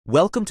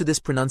Welcome to this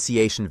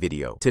pronunciation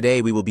video.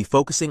 Today we will be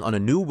focusing on a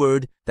new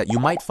word that you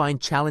might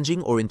find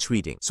challenging or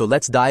intriguing. So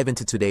let's dive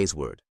into today's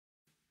word.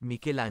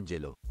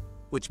 Michelangelo,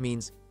 which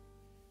means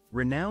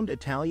Renowned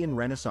Italian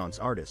Renaissance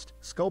artist,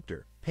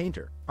 sculptor,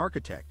 painter,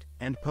 architect,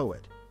 and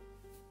poet.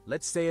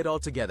 Let's say it all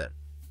together.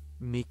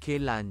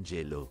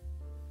 Michelangelo.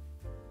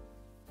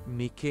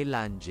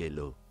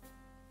 Michelangelo.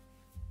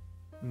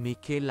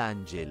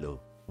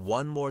 Michelangelo.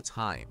 One more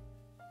time.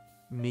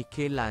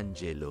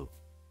 Michelangelo.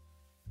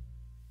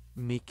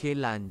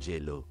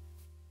 Michelangelo.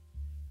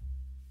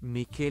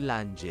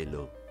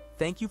 Michelangelo.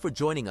 Thank you for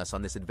joining us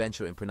on this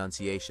adventure in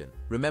pronunciation.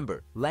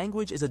 Remember,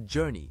 language is a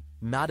journey,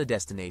 not a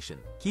destination.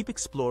 Keep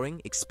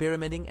exploring,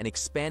 experimenting, and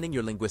expanding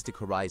your linguistic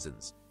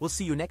horizons. We'll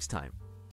see you next time.